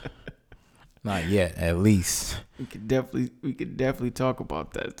Not yet, at least. We could definitely talk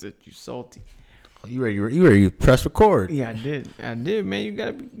about that. That you salty. You ready to press record. Yeah, I did, man. You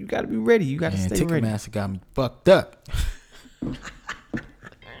gotta be ready. You gotta stay ready. Ticketmaster got me fucked up.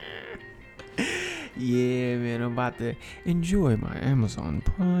 Yeah, man. I'm about to enjoy my Amazon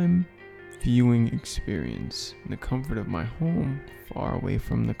Prime viewing experience in the comfort of my home, far away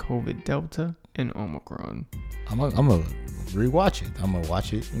from the COVID Delta and Omicron. I'm gonna rewatch it. I'm gonna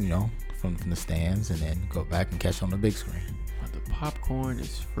watch it, from the stands, and then go back and catch on the big screen. But the popcorn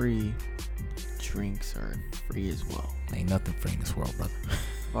is free. Drinks are free as well. Ain't nothing free in this world, brother.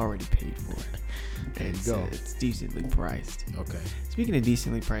 I've already paid for it. There you go. It's decently priced. Okay. Speaking of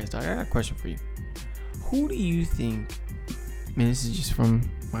decently priced, I got a question for you. Who do you think, man, this is just from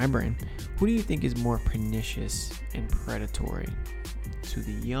my brain, who do you think is more pernicious and predatory to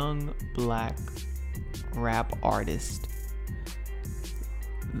the young black rap artist?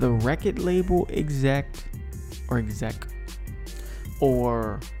 The record label exec,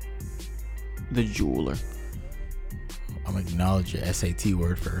 or the jeweler? I'm gonna acknowledge your SAT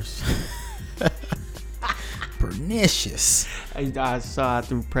word first. Pernicious. I saw it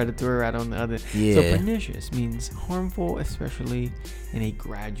through predatory right on the other. Yeah. So pernicious means harmful, especially in a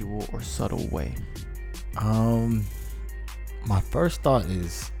gradual or subtle way. My first thought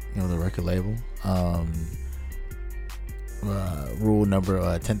is, the record label. Rule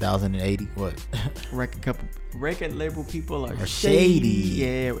number 10,080. What? Record label people are shady.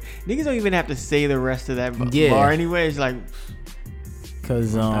 Yeah, niggas don't even have to say the rest of that Yeah. bar anyway. It's like,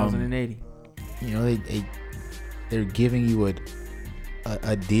 because 1080. they're giving you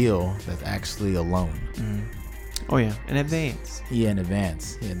a deal that's actually a loan. Oh yeah, an advance. Yeah, an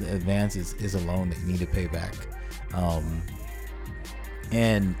advance. Yeah, the advance is a loan that you need to pay back.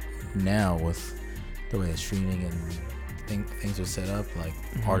 And now with the way the streaming and things are set up, like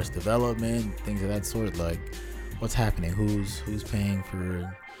artist development, things of that sort, like what's happening? Who's paying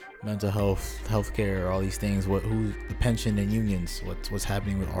for mental health care, all these things? Who's the pension and unions? What's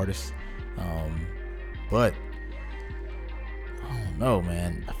happening with artists? But I don't know,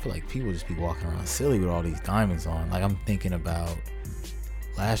 man. I feel like people just be walking around silly with all these diamonds on. Like, I'm thinking about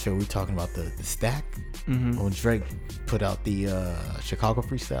last year we were talking about the stack when Drake put out the Chicago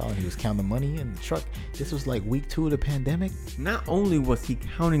freestyle and he was counting the money in the truck. This was like week 2 of the pandemic. Not only was he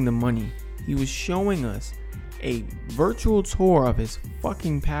counting the money, he was showing us a virtual tour of his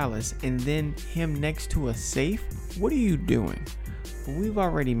fucking palace and then him next to a safe. What are you doing? We've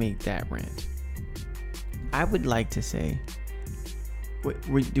already made that rant. I would like to say,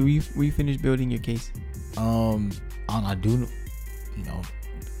 were you finished building your case? I do,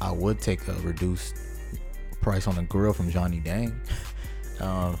 I would take a reduced price on a grill from Johnny Dang.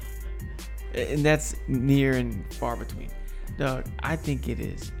 And that's near and far between. Doug, I think it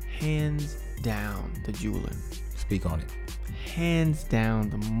is hands down the jeweler. Speak on it. Hands down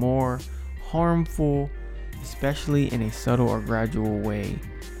the more harmful, especially in a subtle or gradual way,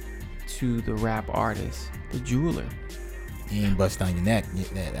 to the rap artist, the jeweler. You ain't bust down your neck.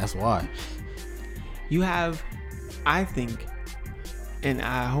 That's why. You have, I think, and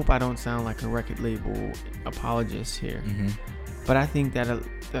I hope I don't sound like a record label apologist here, but I think that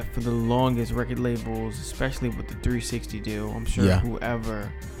for the longest, record labels, especially with the 360 deal, I'm sure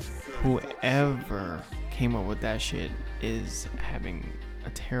whoever came up with that shit is having a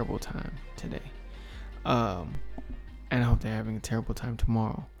terrible time today. And I hope they're having a terrible time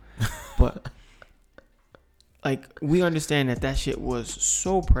tomorrow. But like, we understand that shit was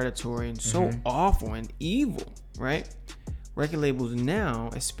so predatory and so awful and evil, right? Record labels now,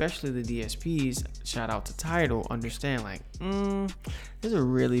 especially the DSPs, shout out to Tidal, understand like, there's a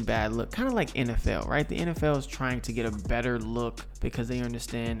really bad look. Kind of like NFL, right? The NFL is trying to get a better look because they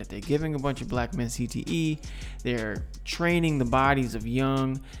understand that they're giving a bunch of black men CTE. They're training the bodies of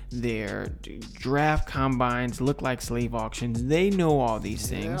young. Their draft combines look like slave auctions. They know all these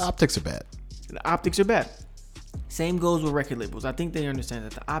things. The optics are bad. The optics are bad. Same goes with record labels. I think they understand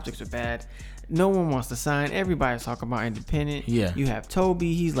that the optics are bad. No one wants to sign. Everybody's talking about independent. Yeah. You have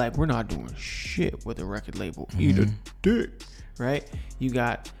Toby. He's like, we're not doing shit with a record label. Eat a dick. Right? You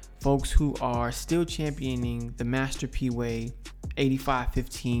got folks who are still championing the Master P way,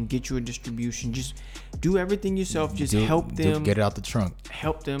 85-15, get you a distribution. Just do everything yourself. Just help them. Get it out the trunk.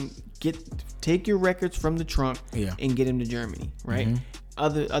 Help them take your records from the trunk and get them to Germany. Right?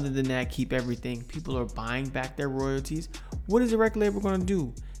 Other than that, keep everything. People are buying back their royalties. What is the record label going to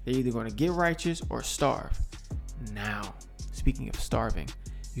do? They're either going to get righteous or starve. Now, speaking of starving,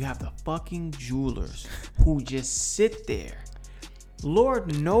 you have the fucking jewelers who just sit there.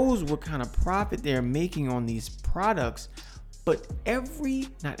 Lord knows what kind of profit they're making on these products, but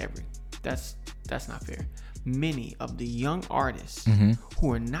that's not fair. Many of the young artists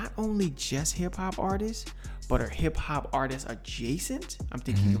who are not only just hip hop artists, but are hip hop artists adjacent. I'm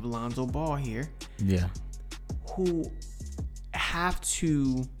thinking of Lonzo Ball here. Yeah. Who have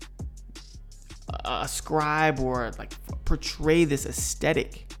to ascribe or like portray this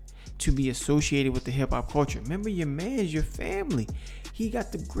aesthetic to be associated with the hip hop culture. Remember, your man's your family. He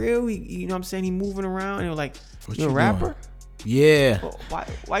got the grill. You know what I'm saying? He moving around and you're like, you're a rapper? Doing? Yeah. Well,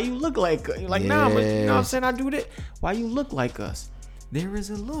 why you look like us? You're like, nah, but you know what I'm saying? I do that. Why you look like us? There is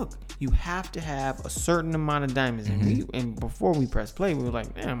a look. You have to have a certain amount of diamonds. And before we press play, we were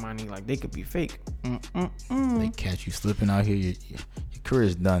like, damn, money, like they could be fake. They catch you slipping out here, your career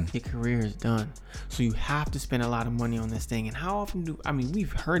is done. Your career is done. So you have to spend a lot of money on this thing. And how often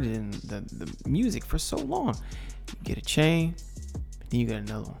we've heard it in the music for so long. You get a chain, then you get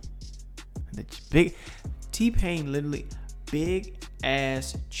another one. The big T-Pain, literally big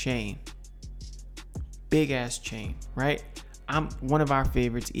ass chain, right? One of our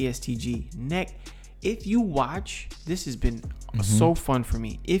favorites, ESTG neck. If you watch, this has been so fun for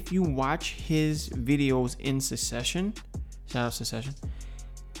me. If you watch his videos in succession, shout out Succession,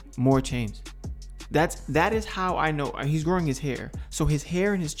 more chains. That is how I know he's growing his hair. So his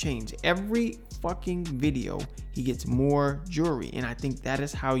hair and his chains, every fucking video he gets more jewelry, and I think that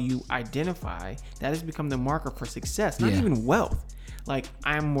is how you identify. That has become the marker for success, not even wealth. Like,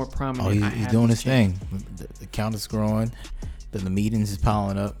 I'm more prominent. Oh, he's doing his thing. The count is growing. The meetings is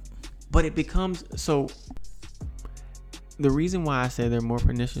piling up. But it becomes so. The reason why I say they're more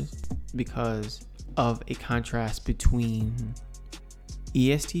pernicious because of a contrast between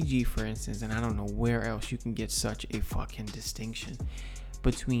ESTG, for instance, and I don't know where else you can get such a fucking distinction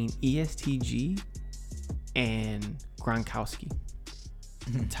between ESTG and Gronkowski,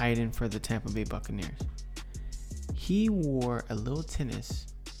 tight end for the Tampa Bay Buccaneers. He wore a little tennis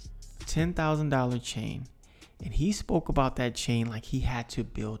 $10,000 chain, and he spoke about that chain like he had to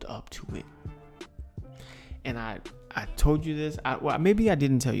build up to it. And I told you this. Well, maybe I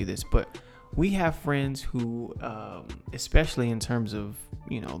didn't tell you this, but we have friends who, especially in terms of,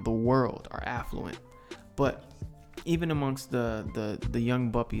 the world, are affluent. But even amongst the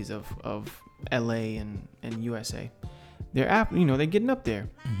young buppies of LA and USA, they're they're getting up there.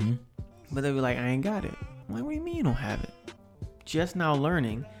 But they be like, I ain't got it. I'm like, what do you mean you don't have it? Just now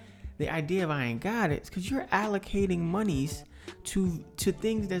learning the idea of I ain't got it is because you're allocating monies to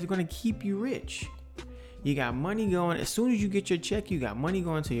things that's going to keep you rich. You got money going. As soon as you get your check, you got money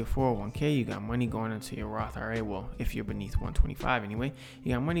going to your 401k. You got money going into your Roth IRA. Well, if you're beneath 125 anyway.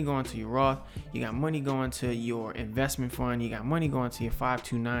 You got money going to your Roth. You got money going to your investment fund. You got money going to your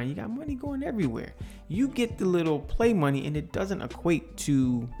 529. You got money going everywhere. You get the little play money, and it doesn't equate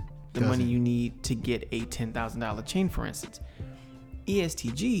to the money you need to get a $10,000 chain, for instance.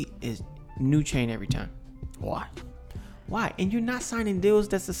 ESTG is new chain every time. Why? And you're not signing deals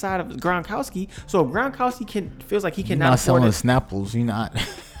that's the side of Gronkowski. So Gronkowski feels like he cannot afford it. You're not selling Snapples. You're not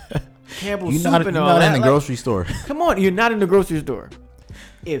Campbell's soup and all that. You're not in the grocery store. Come on, you're not in the grocery store.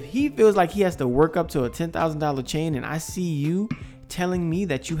 If he feels like he has to work up to a $10,000 chain, and I see you telling me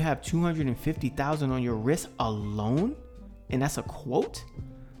that you have $250,000 on your wrist alone, and that's a quote.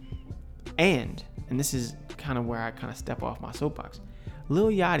 And this is kind of where I kind of step off my soapbox. Lil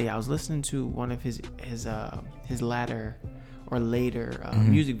Yachty, I was listening to one of his latter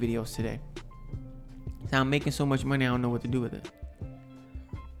music videos today. Now I'm making so much money, I don't know what to do with it.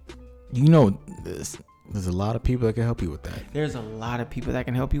 There's a lot of people that can help you with that. There's a lot of people that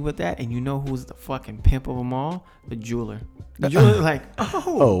can help you with that, and you know who's the fucking pimp of them all? The jeweler. The jeweler's like,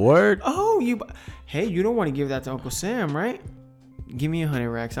 word? Hey, you don't want to give that to Uncle Sam, right? Give me 100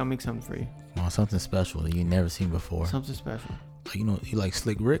 racks, I'll make something for you. Oh, something special that you never seen before. Something special. You like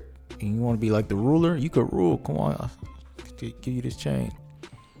Slick Rick, and you want to be like the ruler? You could rule. Come on, I'll give you this chain.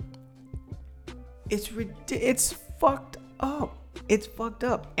 It's fucked up. It's fucked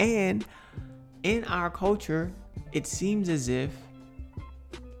up. And in our culture, it seems as if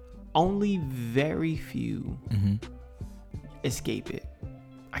only very few escape it.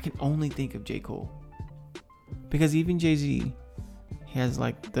 I can only think of J. Cole, because even Jay-Z, he has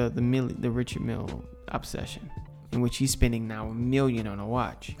like the Richard Mille obsession, in which he's spending now $1 million on a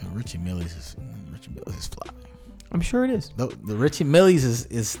watch. Richard Mille's is fly. I'm sure it is. The Richard Mille's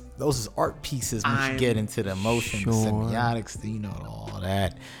is those is art pieces once you get into the emotion, the semiotics, all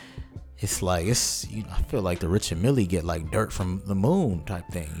that. It's like I feel like the Richard Mille get like dirt from the moon type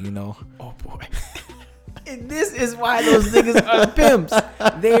thing, Oh boy. And this is why those niggas are pimps.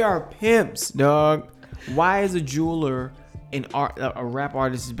 They are pimps, dog. Why is a jeweler a rap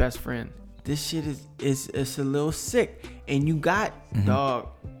artist's best friend? This shit is a little sick. And you got, dog,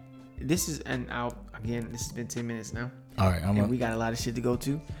 this is again. This has been 10 minutes now, All right, and we got a lot of shit to go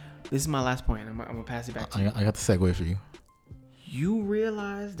to. This is my last point. I'm gonna pass it back to you. I got the segue for you. You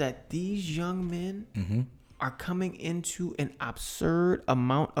realize that these young men are coming into an absurd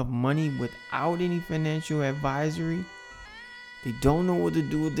amount of money without any financial advisory. They don't know what to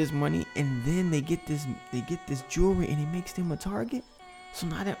do with this money, and then they get this jewelry, and it makes them a target. So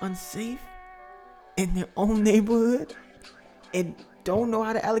now they're unsafe in their own neighborhood, and don't know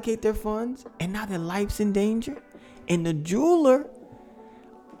how to allocate their funds, and now their life's in danger. And the jeweler,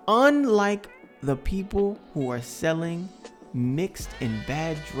 unlike the people who are selling mixed and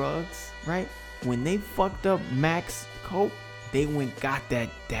bad drugs, right? When they fucked up Max Coke, they went got that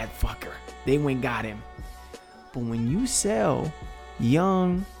fucker. They went got him. But when you sell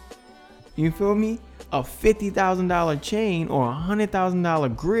young, you feel me? A $50,000 chain or a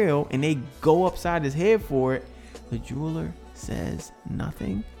 $100,000 grill, and they go upside his head for it, the jeweler says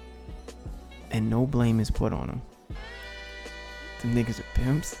nothing, and no blame is put on him. Them niggas are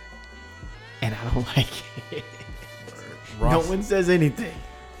pimps, and I don't like it. Ross, no one says anything.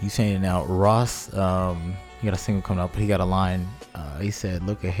 You saying it now, Ross? He got a single coming up, but he got a line. He said,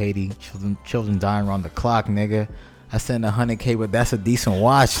 "Look at Haiti, children dying around the clock, nigga. I sent $100K, but that's a decent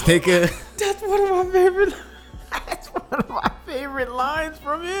watch, nigga." That's one of my favorite. That's one of my favorite lines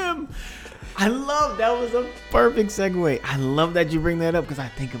from him. I love that. Was a perfect segue. I love that you bring that up because I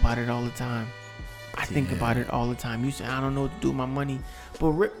think about it all the time. I think about it all the time. You say I don't know what to do with my money,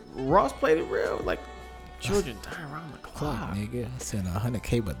 but Ross played it real. Like children dying around the clock, nigga. I sent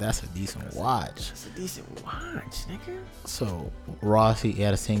 $100K, but that's a decent watch. That's a decent watch, nigga. So Ross, he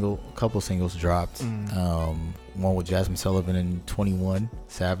had a couple singles dropped. One with Jasmine Sullivan and 21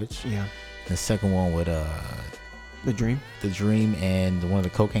 Savage. Yeah. The second one with The Dream and one of the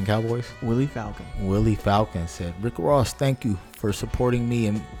Cocaine Cowboys. Willie Falcon said, "Rick Ross, thank you for supporting me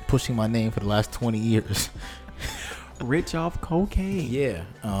and pushing my name for the last 20 years." Rich off cocaine. Yeah.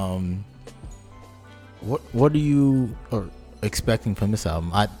 What are you expecting from this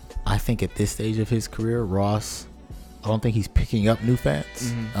album? I think at this stage of his career, Ross, I don't think he's picking up new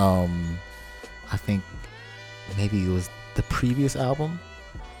fans. I think maybe it was the previous album.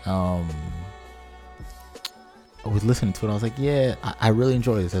 I was listening to it. I was like, yeah, I really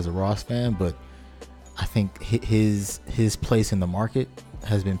enjoy this as a Ross fan, but I think his place in the market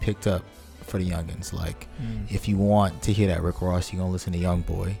has been picked up for the youngins. Like, if you want to hear that Rick Ross, you're gonna listen to Young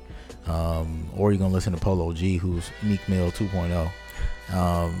Boy, or you're gonna listen to Polo G, who's Meek Mill 2.0,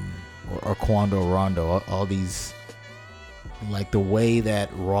 or Quando Rondo. All these, like the way that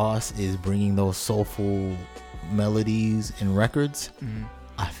Ross is bringing those soulful melodies and records.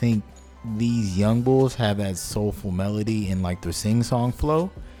 I think these young bulls have that soulful melody and like their sing-song flow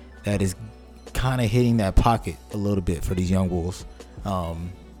that is kind of hitting that pocket a little bit for these young bulls.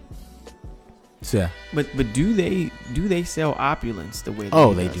 So yeah. But do they sell opulence the way?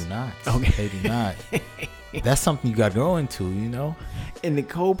 They do not. Okay, they do not. That's something you got to go into, you know. And the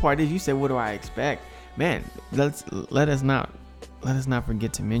cold part is, you said, "What do I expect?" Man, let us not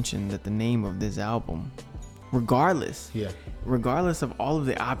forget to mention that the name of this album, regardless of all of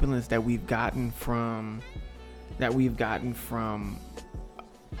the opulence that we've gotten from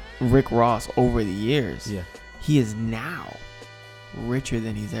Rick Ross over the years, he is now richer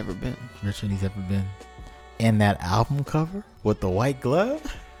than he's ever been. And that album cover with the white glove,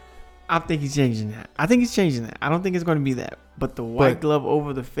 I think he's changing that. I don't think it's going to be that, but the white glove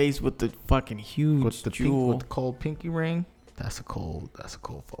over the face with the fucking huge with the jewel, with the cold pinky ring. That's a cold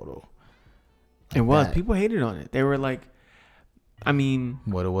photo. It was. People hated on it. They were like, I mean,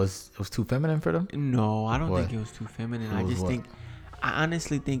 what it was too feminine for them? No, I don't think it was too feminine. I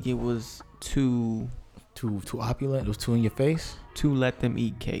honestly think it was too opulent. It was too in your face. To let them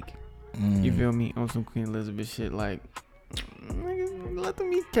eat cake. You feel me? On some Queen Elizabeth shit, like, let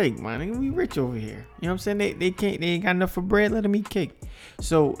them eat cake, man. We rich over here. You know what I'm saying? They ain't got enough for bread. Let them eat cake.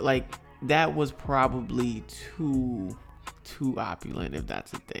 So like that was probably too opulent, if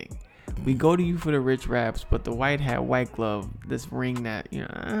that's a thing. We go to you for the rich raps, but the white hat, white glove, this ring that,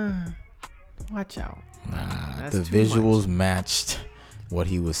 watch out. Nah, the visuals matched what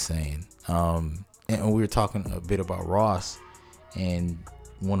he was saying. And we were talking a bit about Ross in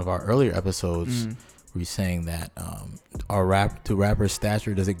one of our earlier episodes. We were saying that do rappers'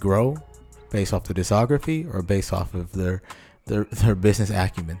 stature, does it grow based off the discography or based off of their business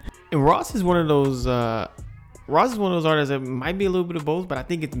acumen? And Ross is one of those artists that might be a little bit of both, but I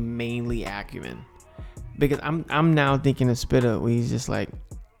think it's mainly acumen. Because I'm now thinking of Spitta, where he's just like,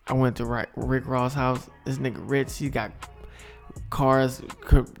 I went to Rick Ross' house. This nigga rich, he got cars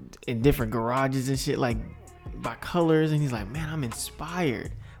in different garages and shit, like by colors, and he's like, man, I'm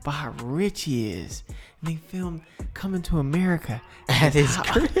inspired. about how rich he is. And they filmed Coming to America At his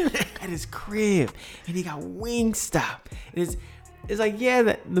crib. at his crib, and he got Wingstop. It's like,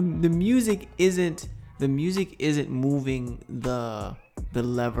 yeah, the music isn't moving the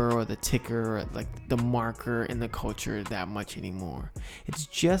lever or the ticker or like the marker in the culture that much anymore. It's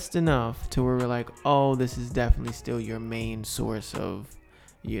just enough to where we're like, oh, this is definitely still your main source of,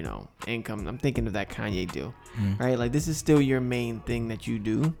 you know, income. I'm thinking of that Kanye deal, right? Like, this is still your main thing that you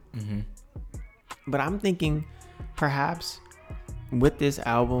do. But I'm thinking perhaps with this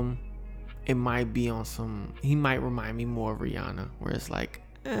album, it might be on some, he might remind me more of Rihanna, where it's like,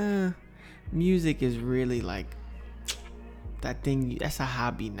 music is really like that thing, that's a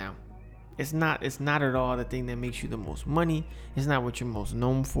hobby now. It's not at all the thing that makes you the most money. It's not what you're most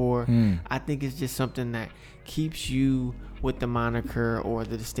known for. I think it's just something that keeps you with the moniker or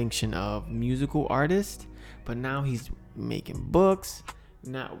the distinction of musical artist. But now he's making books.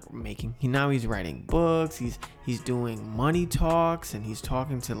 Now he's writing books. He's doing money talks, and he's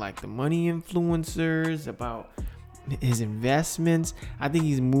talking to like the money influencers about his investments. I think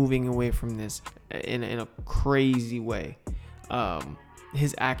he's moving away from this in a crazy way.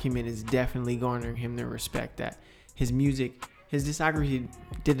 His acumen is definitely garnering him the respect that his music, his discography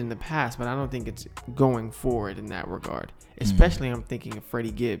did in the past, but I don't think it's going forward in that regard. Especially I'm thinking of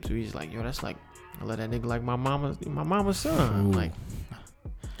Freddie Gibbs, who he's like, yo, that's like, I let that nigga like my mama's son. Ooh. Like,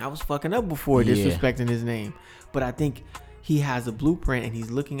 I was fucking up before disrespecting his name. But I think he has a blueprint, and he's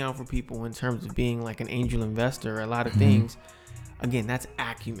looking out for people in terms of being like an angel investor, a lot of things. Again, that's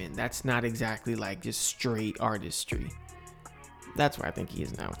acumen. That's not exactly like just straight artistry. That's where I think he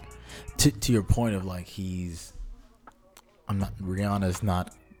is now. To your point of like, Rihanna's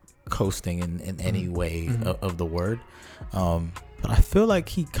not coasting in any way of the word. But I feel like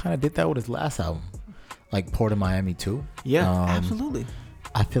he kind of did that with his last album, like Port of Miami too. Yeah, absolutely.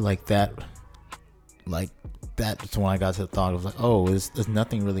 I feel like that's when I got to the thought of like, oh, there's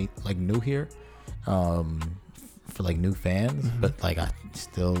nothing really like new here, for like new fans. But like, I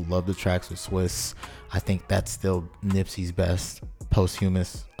still love the tracks with Swiss. I think that's still Nipsey's best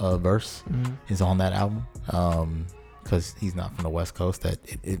posthumous verse is on that album, because he's not from the West Coast. That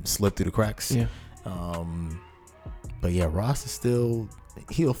it slipped through the cracks. Yeah. But yeah, Ross is still,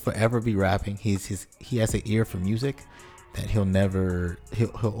 he'll forever be rapping. He has an ear for music that he'll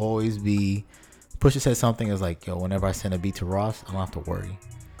always be. Pusha said something is like, yo, whenever I send a beat to Ross, I don't have to worry.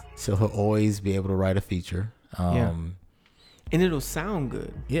 So he'll always be able to write a feature. And it'll sound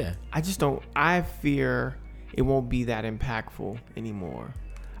good. Yeah. I fear it won't be that impactful anymore.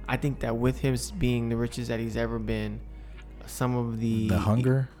 I think that with him being the richest that he's ever been, some of the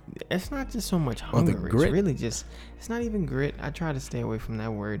hunger. It's not just so much hunger. the grit. It's really just, it's not even grit. I try to stay away from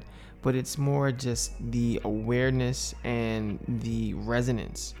that word, but it's more just the awareness and the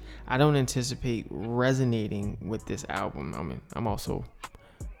resonance. I don't anticipate resonating with this album.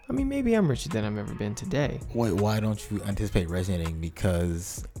 Maybe I'm richer than I've ever been today. Wait, why don't you anticipate resonating?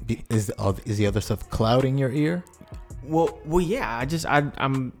 Because is the other stuff clouding your ear? Well, yeah.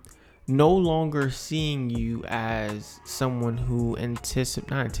 I'm no longer seeing you as someone who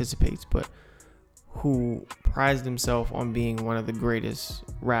not anticipates, but who prides himself on being one of the greatest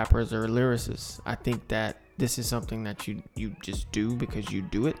rappers or lyricists. I think that this is something that you just do because you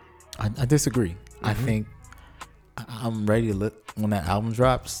do it. I disagree. I think I'm ready to when that album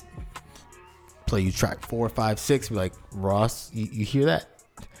drops, play you track 4, 5, 6, be like, Ross, you hear that?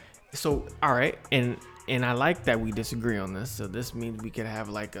 So, all right, and I like that we disagree on this. So this means we could have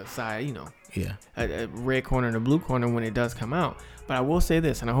like a side, a red corner and a blue corner when it does come out. But I will say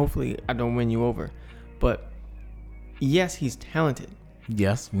this, and hopefully I don't win you over, but yes, he's talented.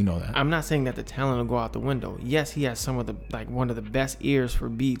 Yes, we know that. I'm not saying that the talent will go out the window. Yes, he has some of the, like, one of the best ears for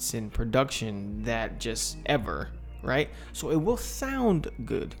beats and production that just ever, right? So it will sound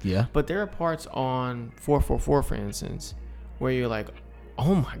good. Yeah. But there are parts on 444, for instance, where you're like,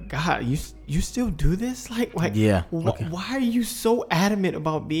 oh my God, you still do this? Like yeah. Why are you so adamant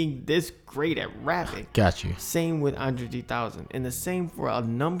about being this great at rapping? Got you. Same with Andre 3000, and the same for a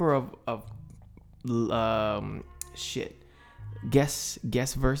number of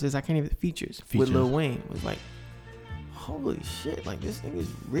guest verses. I can't even features with Lil Wayne. It was like, holy shit, like this thing is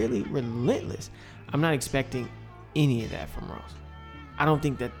really relentless. I'm not expecting any of that from Ross. I don't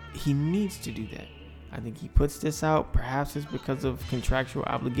think that he needs to do that. I think he puts this out. Perhaps it's because of contractual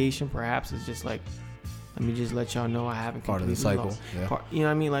obligation. Perhaps it's just like, let me just let y'all know I haven't part of the cycle. Yeah. You know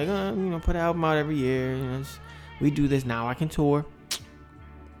what I mean? Like, put an album out every year. We do this now. I can tour.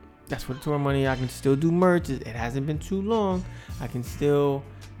 That's for the tour money. I can still do merch. It hasn't been too long. I can still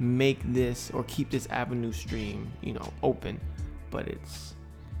make this or keep this avenue stream, open. But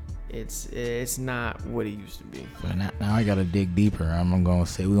It's not what it used to be. So now I gotta dig deeper. I'm gonna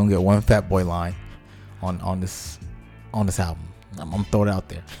say we're gonna get one Fat Boy line on this album. I'm gonna throw it out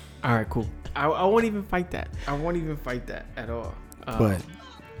there. All right, cool. I won't even fight that. I won't even fight that at all. But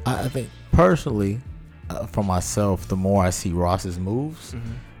I think personally, for myself, the more I see Ross's moves,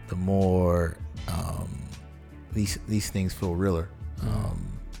 the more these things feel realer,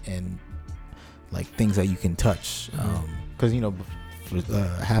 and like things that you can touch. Because for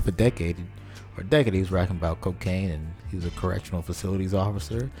half a decade or a decade, he was rapping about cocaine, and he was a correctional facilities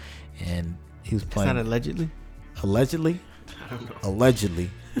officer, and he was playing. It's not allegedly. Allegedly. I don't know. Allegedly.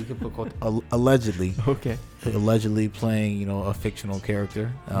 You can put allegedly. Okay. Allegedly playing, a fictional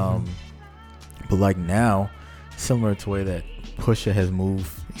character. But like now, similar to the way that Pusha has moved,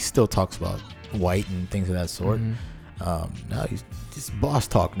 he still talks about white and things of that sort. Now he's just boss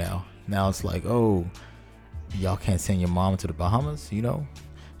talk now. Now it's like, oh, y'all can't send your mom to the Bahamas,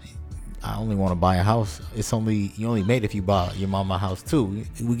 I only want to buy a house. You only made if you buy your mama a house too.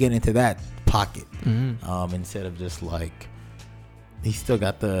 We get into that pocket. Instead of just like, he still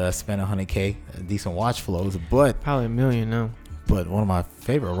got the spend $100K, decent watch flows, but probably $1 million now. But one of my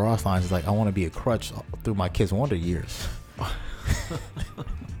favorite Ross lines is like, I want to be a crutch through my kids' wonder years.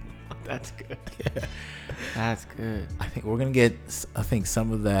 That's good. Yeah. That's good. I think we're gonna get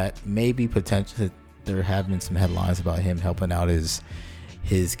some of that. Maybe potentially there have been some headlines about him helping out his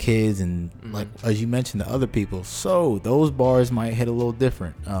kids and like as you mentioned, the other people. So those bars might hit a little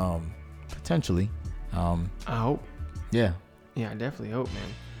different. Potentially. I hope. Yeah. Yeah, I definitely hope,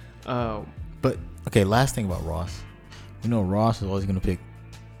 man. But okay, last thing about Ross. Ross is always gonna pick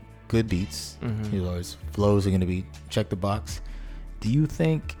good beats. He's always flows are gonna be check the box. Do you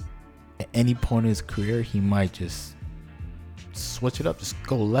think at any point in his career he might just switch it up, just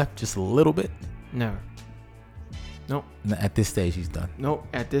go left just a little bit? Never. Nope. At this stage he's done. Nope.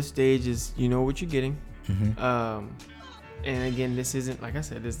 At this stage is what you're getting. And again, this isn't, like I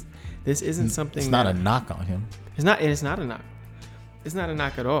said, this isn't something. It's not a knock on him. It's not a knock. It's not a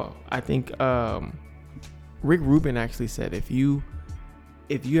knock at all. I think Rick Rubin actually said if you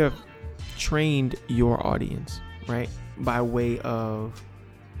have trained your audience, right, by way of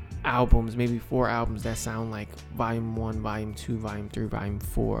albums, maybe 4 albums that sound like volume 1, volume 2, volume 3, volume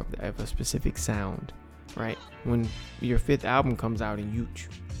 4 of a specific sound, right? When your 5th album comes out and you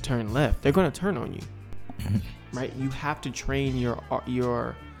turn left, they're going to turn on you, right? You have to train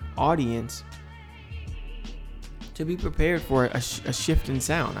your audience to be prepared for a shift in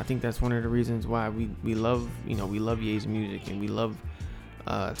sound. I think that's one of the reasons why we love Ye's music and we love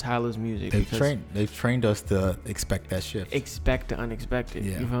Tyler's music. They've trained us to expect that shift. Expect the unexpected.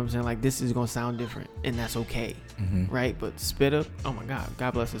 Yeah. You know what I'm saying? Like, this is gonna sound different, and that's okay, right? But Spitta, oh my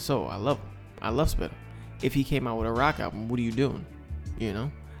God bless his soul. I love him. I love Spitta. If he came out with a rock album, what are you doing?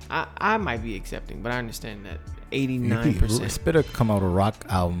 I might be accepting, but I understand that 89%. Spitta come out a rock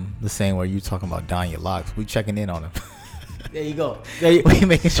album the same way you talking about Don Your Locks. We checking in on him. There you go. We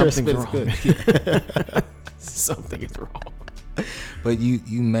making sure Spitta's good. Something is wrong. But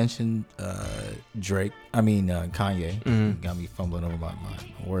you mentioned Drake. I mean Kanye. Got me fumbling over my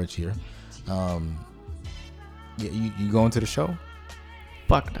words here. You going to the show?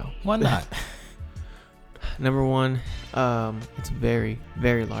 Fuck no. Why not? Number 1, it's a very,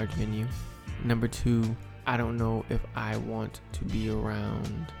 very large venue. Number 2, I don't know if I want to be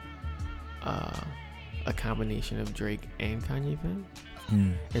around a combination of Drake and Kanye fans,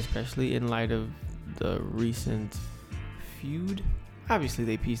 especially in light of the recent feud. Obviously,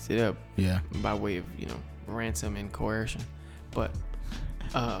 they pieced it up, by way of ransom and coercion, but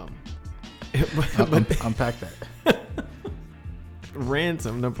unpack that.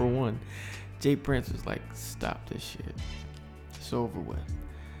 Ransom, number 1. Jay Prince was like, stop this shit. It's over with.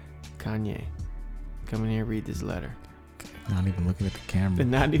 Kanye, come in here and read this letter. Not even looking at the camera. They're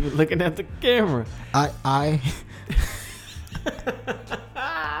not even looking at the camera.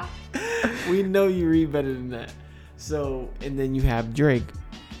 We know you read better than that. So, and then you have Drake.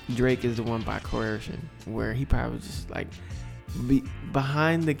 Drake is the one by coercion, where he probably was just like,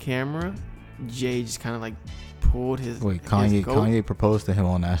 behind the camera, Jay just kind of like pulled his. Wait, Kanye proposed to him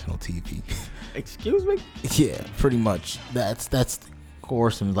on national TV. Excuse me? Yeah, pretty much. That's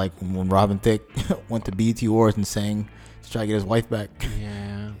coercion. Like when Robin Thicke went to BET Awards and sang to try to get his wife back.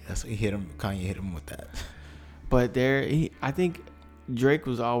 Yeah, that's what he hit him. Kanye hit him with that. But I think Drake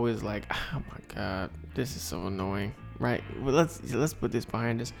was always like, oh my God, this is so annoying, right? Well, let's put this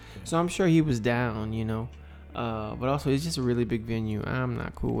behind us. So I'm sure he was down, but also it's just a really big venue. I'm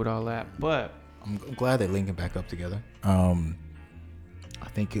not cool with all that, but I'm glad they're linking back up together. I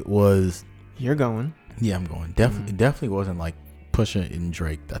think it was. You're going. Yeah, I'm going. Definitely wasn't like Pusha and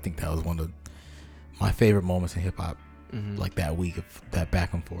Drake. I think that was one of my favorite moments in hip hop. Like that week of that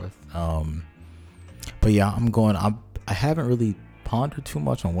back and forth. But yeah, I haven't really pondered too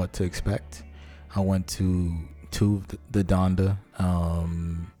much on what to expect. I went to the Donda,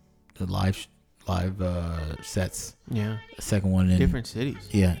 the live sets. Yeah. The second one in different cities.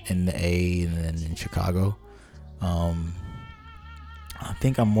 Yeah, in the A and then in Chicago. I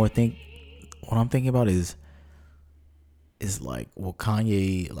think what I'm thinking about is like, will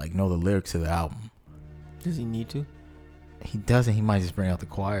Kanye like know the lyrics to the album? Does he need to? He doesn't. He might just bring out the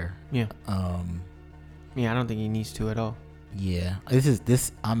choir. Yeah. Yeah, I don't think he needs to at all. Yeah.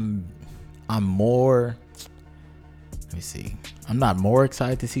 I'm more. Let me see. I'm not more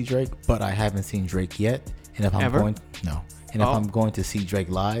excited to see Drake, but I haven't seen Drake yet. And if I'm going to see Drake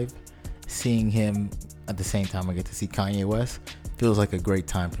live, seeing him at the same time I get to see Kanye West feels like a great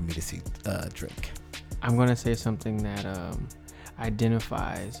time for me to see Drake. I'm gonna say something that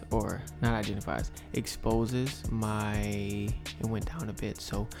exposes my, it went down a bit,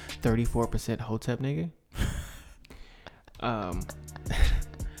 so 34% Hotep nigga.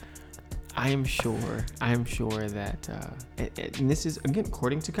 I am sure that and this is again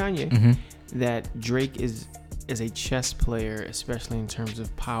according to Kanye, that Drake is a chess player, especially in terms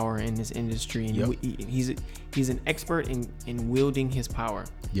of power in this industry, and he's an expert in wielding his power.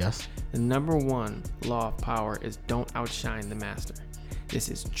 Yes. The number one law of power is don't outshine the master. This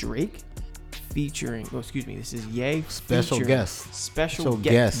is Drake featuring. This is Ye. Special guest. Special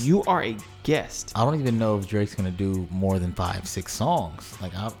guest. You are a guest. I don't even know if Drake's gonna do more than 5-6 songs.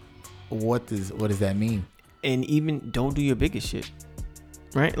 Like, what does that mean? And even don't do your biggest shit,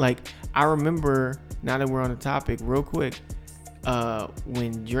 right? Like, I remember, now that we're on the topic, real quick,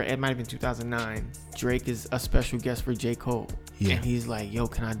 when it might have been 2009, Drake is a special guest for J. Cole. Yeah. And he's like, yo,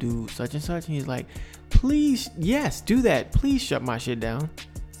 can I do such and such? And he's like, please, yes, do that. Please shut my shit down.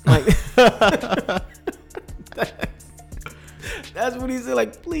 Like, that's what he said.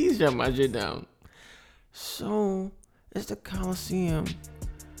 Like, please shut my shit down. So it's the Coliseum.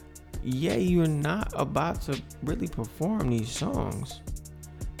 Yeah, you're not about to really perform these songs.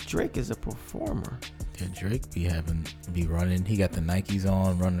 Drake is a performer. Yeah, Drake be running. He got the Nikes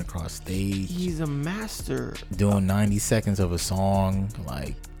on, running across stage. He's a master. Doing 90 seconds of a song.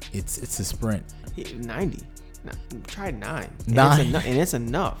 Like, it's a sprint. 90. Try 9. 9. And it's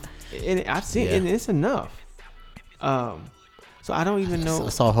enough. I've seen it, and it's enough. So I don't even know. I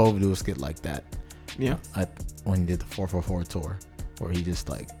saw Hov do a skit like that. Yeah. When he did the 444 tour, where he just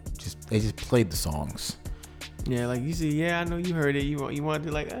played the songs. Yeah, like you see, I know you heard it. You want to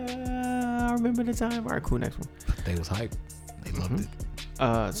do like, I remember the time. All right, cool. Next one. They was hype. They loved it.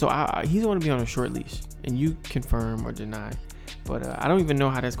 So he's going to be on a short leash, and you confirm or deny. But I don't even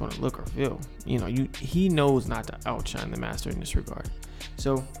know how that's going to look or feel. He knows not to outshine the master in this regard.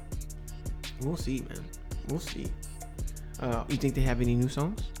 So we'll see, man. We'll see. You think they have any new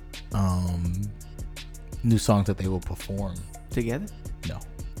songs? New songs that they will perform together? No.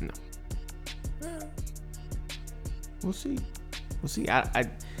 We'll see.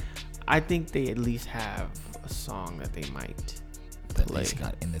 I think they at least have a song that they might play. At least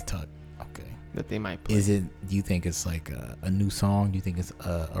got in the tuck. Okay. That they might play. Do you think it's like a new song? Do you think it's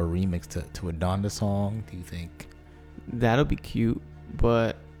a remix to a Donda song? Do you think that'll be cute?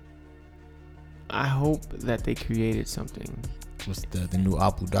 But I hope that they created something. What's the new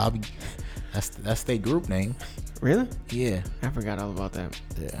Abu Dhabi? That's their group name. Really? Yeah. I forgot all about that.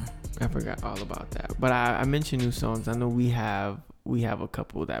 Yeah. I forgot all about that. But I mentioned new songs. I know we have a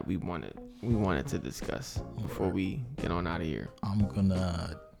couple that we wanted to discuss before we get on out of here.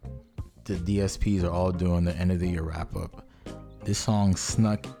 The DSPs are all doing the end of the year wrap up. This song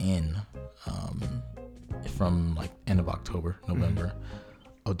snuck in from like end of October, November.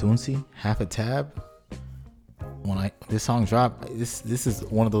 Odunsi, Half a Tab. When this song dropped, this is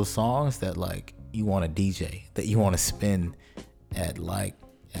one of those songs that like you want to DJ, that you want to spin at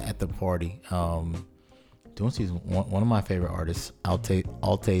the party. Odunsi is one of my favorite artists.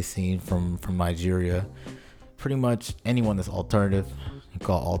 Alte scene from Nigeria. Pretty much anyone that's alternative, you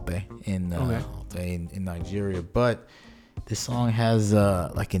call Alte in Nigeria. But this song has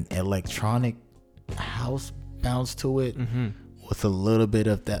like an electronic house bounce to it, with a little bit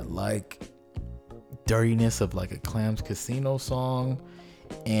of that like dirtiness of like a Clams Casino song,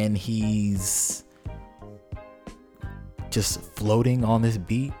 and he's just floating on this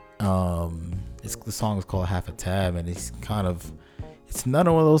beat. The song is called Half a Tab, and it's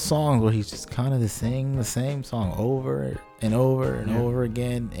another one of those songs where he's just kind of singing the same song over and over and over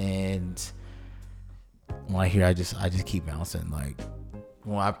again. And when I hear, I just keep bouncing. Like,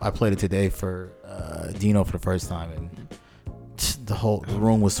 I played it today for Dino for the first time, and the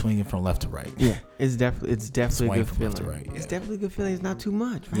room was swinging from left to right. Yeah, it's definitely Swaying a good from feeling. left to right, It's yeah. definitely a good feeling. It's not too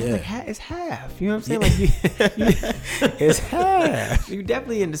much, right? Yeah. Like it's half. You know what I'm saying? Like It's half. you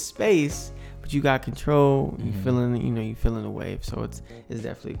definitely in the space, but you got control. You Mhm. feeling, you feeling the wave. So it's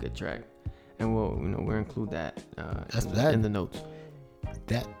definitely a good track, and we'll include that, in the notes.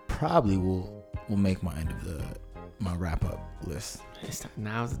 That probably will make my end of my wrap up list.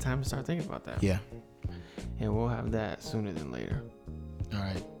 Now's the time to start thinking about that. Yeah. And we'll have that sooner than later. All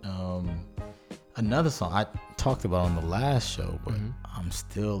right. Another song I talked about on the last show, but Mhm. I'm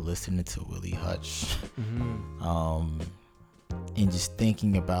still listening to Willie Hutch. Mm-hmm. And just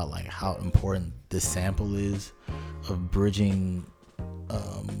thinking about like how important this sample is of bridging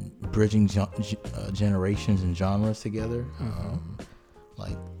generations and genres together.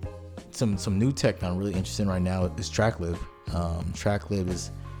 Like some new tech that I'm really interested in right now is TrackLib. TrackLib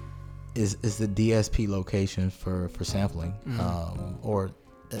is the DSP location for sampling, or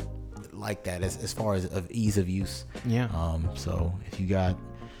like that as far as of ease of use. Yeah. So if you got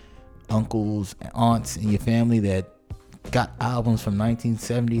uncles and aunts in your family that got albums from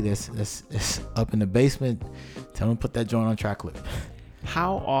 1970 that's up in the basement, tell them to put that joint on TrackLib.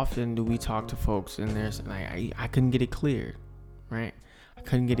 How often do we talk to folks and there's like I couldn't get it cleared, right? I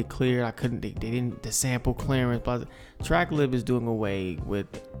couldn't get it cleared. They didn't, the sample clearance. Blah, blah. TrackLib is doing away with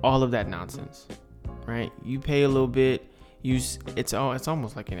all of that nonsense, right? You pay a little bit, it's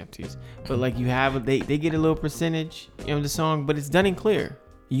almost like NFTs, but like you have they get a little percentage, the song, but it's done in clear.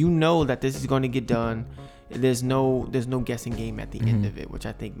 You know that this is going to get done. There's no guessing game at the end of it, which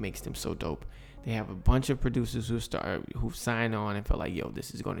I think makes them so dope. They have a bunch of producers who've signed on and felt like, yo,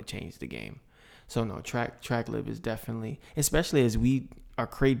 this is going to change the game. So no, TrackLib is definitely, especially as we are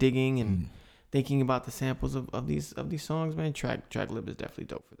crate digging and thinking about the samples of these songs, man. TrackLib is definitely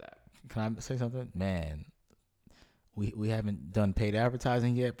dope for that. Can I say something, man? We haven't done paid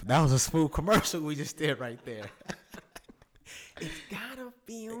advertising yet, but that was a smooth commercial we just did right there. It's gotta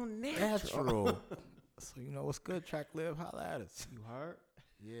be on Natural. So you know what's good, TrackLib? Holla at us. You heard?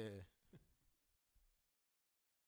 Yeah.